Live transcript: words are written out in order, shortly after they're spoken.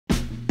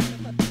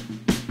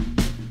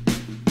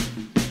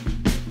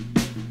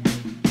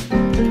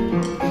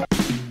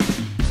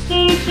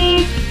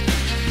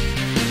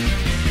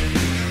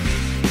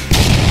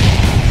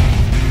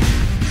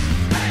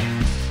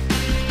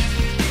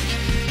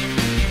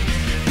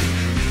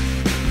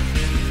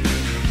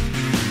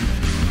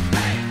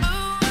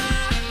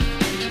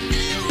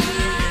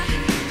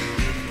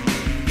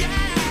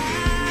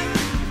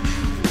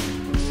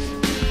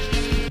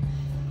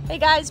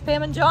guys,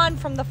 Pam and John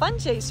from the Fun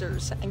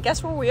Chasers. And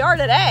guess where we are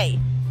today?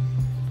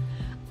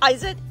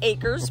 Isett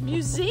Heritage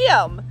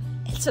Museum.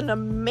 It's an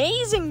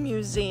amazing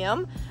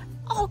museum.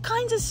 All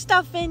kinds of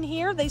stuff in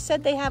here. They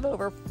said they have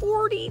over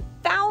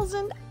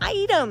 40,000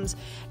 items.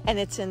 And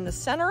it's in the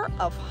center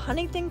of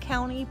Huntingdon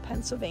County,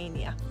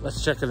 Pennsylvania.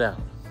 Let's check it out.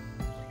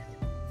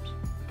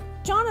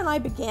 John and I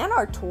began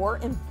our tour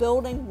in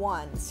Building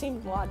 1.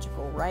 Seemed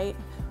logical, right?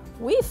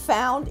 We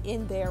found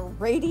in there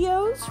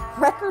radios,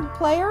 record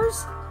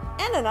players,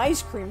 and an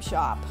ice cream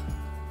shop.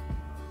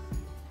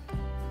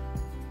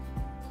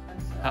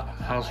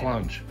 How's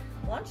lunch?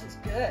 Lunch is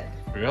good.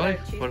 Really?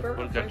 What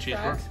got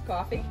cheeseburger?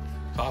 Coffee.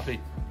 Coffee.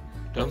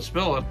 Don't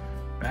spill it.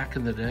 Back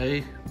in the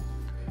day,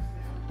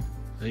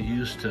 they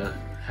used to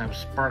have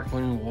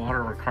sparkling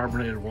water or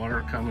carbonated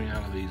water coming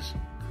out of these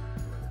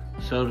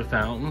soda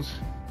fountains,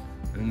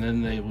 and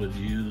then they would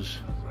use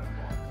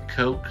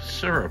Coke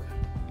syrup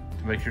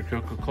to make your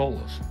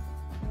Coca-Colas.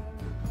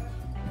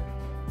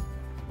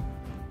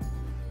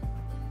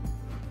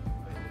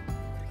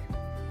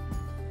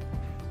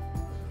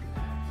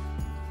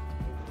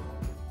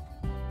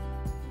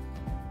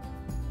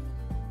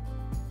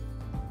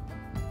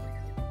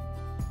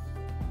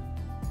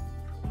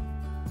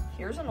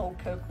 Here's an old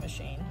Coke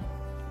machine.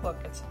 Look,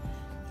 it's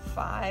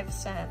 5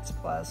 cents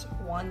plus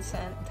 1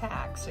 cent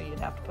tax. So you'd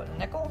have to put a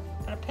nickel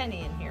and a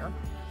penny in here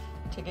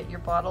to get your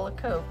bottle of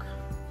Coke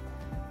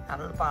out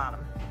of the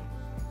bottom.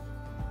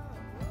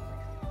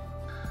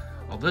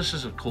 Well, this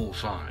is a cool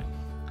sign.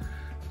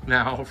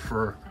 Now,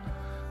 for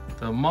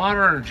the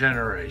modern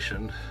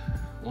generation,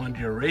 when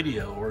your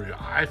radio or your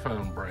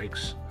iPhone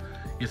breaks,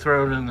 you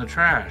throw it in the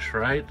trash,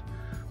 right?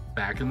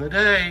 Back in the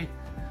day,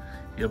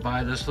 you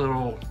buy this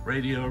little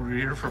radio over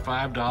here for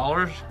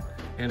 $5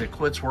 and it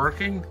quits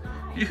working.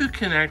 You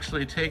can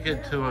actually take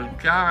it to a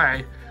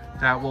guy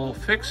that will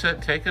fix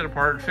it, take it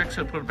apart, fix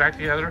it, put it back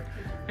together,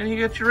 and you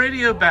get your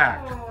radio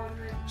back.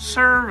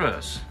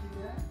 Service.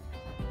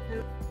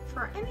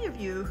 For any of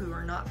you who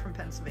are not from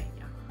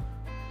Pennsylvania,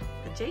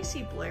 the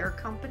J.C. Blair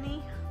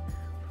Company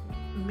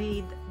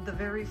made the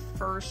very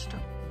first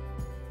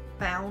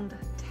bound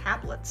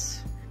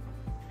tablets.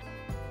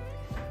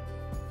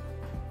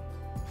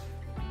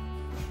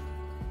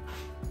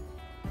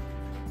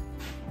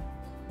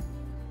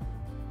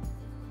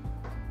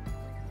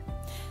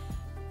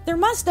 There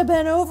must have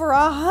been over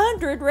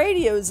 100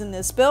 radios in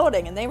this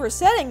building, and they were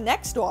sitting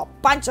next to a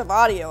bunch of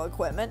audio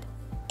equipment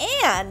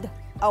and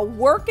a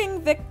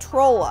working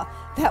Victrola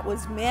that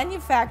was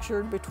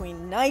manufactured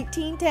between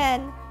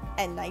 1910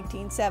 and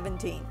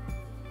 1917.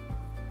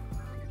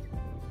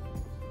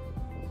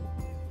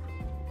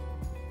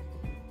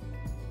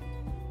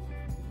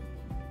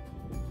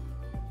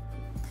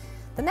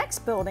 The next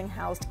building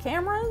housed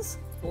cameras,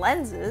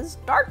 lenses,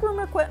 darkroom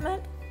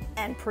equipment,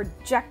 and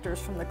projectors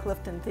from the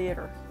Clifton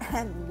Theater,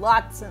 and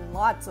lots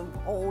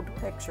of old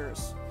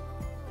pictures.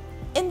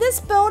 In this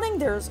building,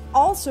 there's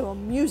also a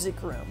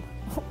music room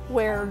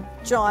where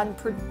John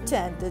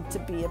pretended to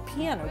be a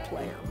piano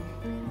player.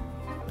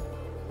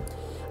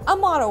 A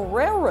model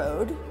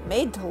railroad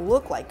made to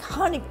look like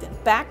Huntingdon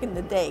back in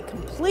the day,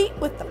 complete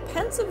with the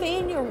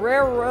Pennsylvania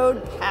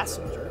Railroad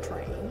passenger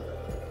train.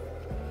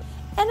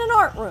 And an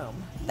art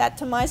room that,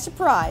 to my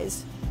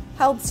surprise,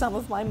 held some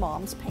of my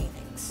mom's paintings.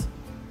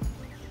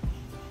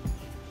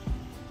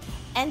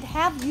 And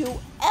have you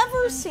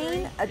ever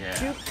seen a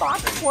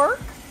jukebox work?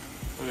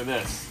 Look at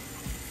this.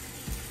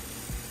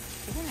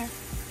 Get in there.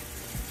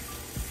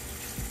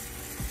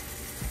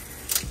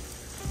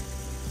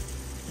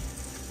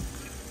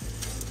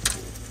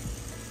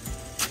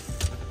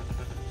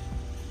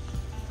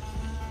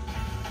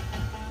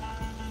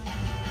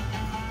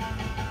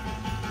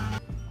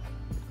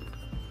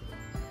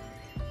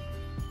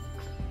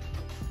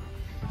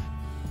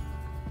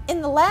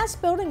 In the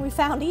last building, we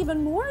found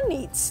even more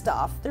neat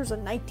stuff. There's a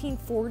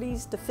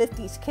 1940s to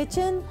 50s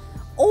kitchen,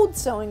 old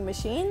sewing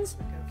machines,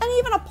 and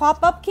even a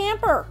pop-up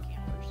camper.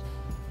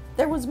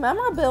 There was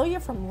memorabilia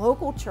from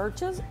local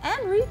churches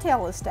and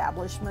retail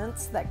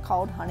establishments that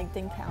called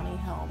Huntingdon County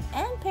home,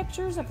 and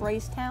pictures of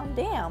Raystown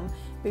Dam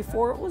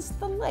before it was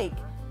the lake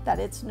that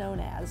it's known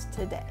as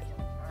today.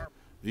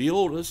 The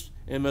oldest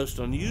and most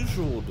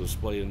unusual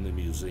display in the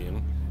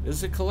museum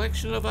is a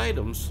collection of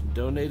items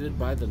donated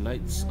by the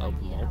Knights of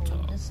Malta.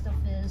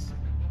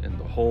 And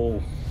the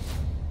whole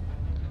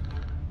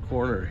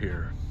corner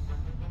here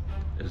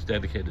is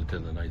dedicated to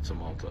the Knights of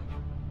Malta.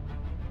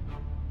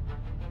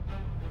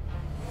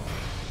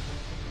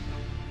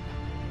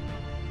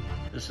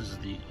 This is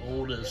the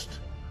oldest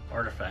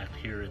artifact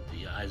here at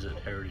the Isett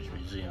Heritage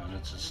Museum, and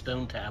it's a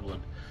stone tablet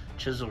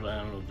chiseled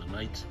out of the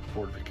Knights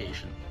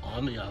fortification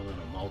on the island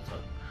of Malta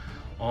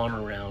on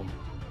around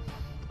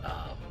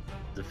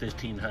the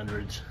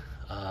 1500s.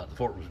 The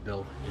fort was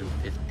built in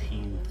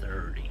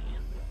 1530.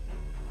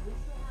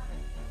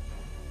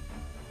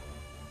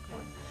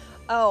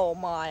 Oh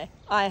my,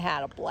 I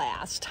had a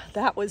blast.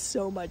 That was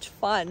so much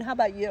fun. How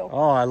about you?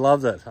 Oh, I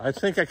loved it. I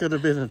think I could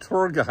have been a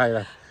tour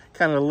guide.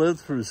 kind of lived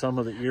through some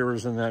of the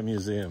eras in that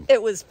museum.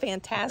 It was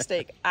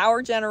fantastic.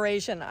 Our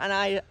generation, and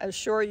I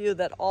assure you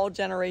that all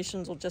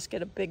generations will just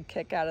get a big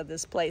kick out of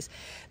this place.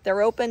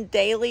 They're open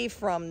daily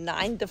from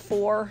 9 to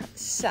 4,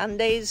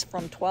 Sundays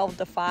from 12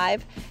 to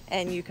 5,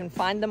 and you can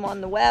find them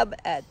on the web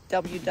at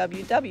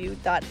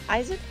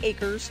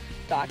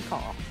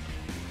www.isettacres.com.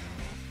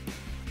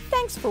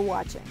 Thanks for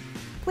watching.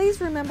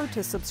 Please remember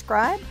to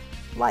subscribe,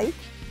 like,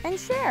 and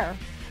share.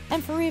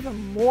 And for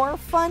even more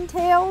fun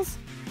tales,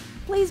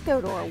 please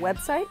go to our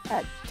website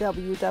at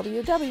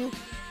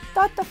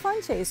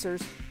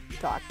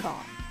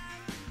www.thefunchasers.com.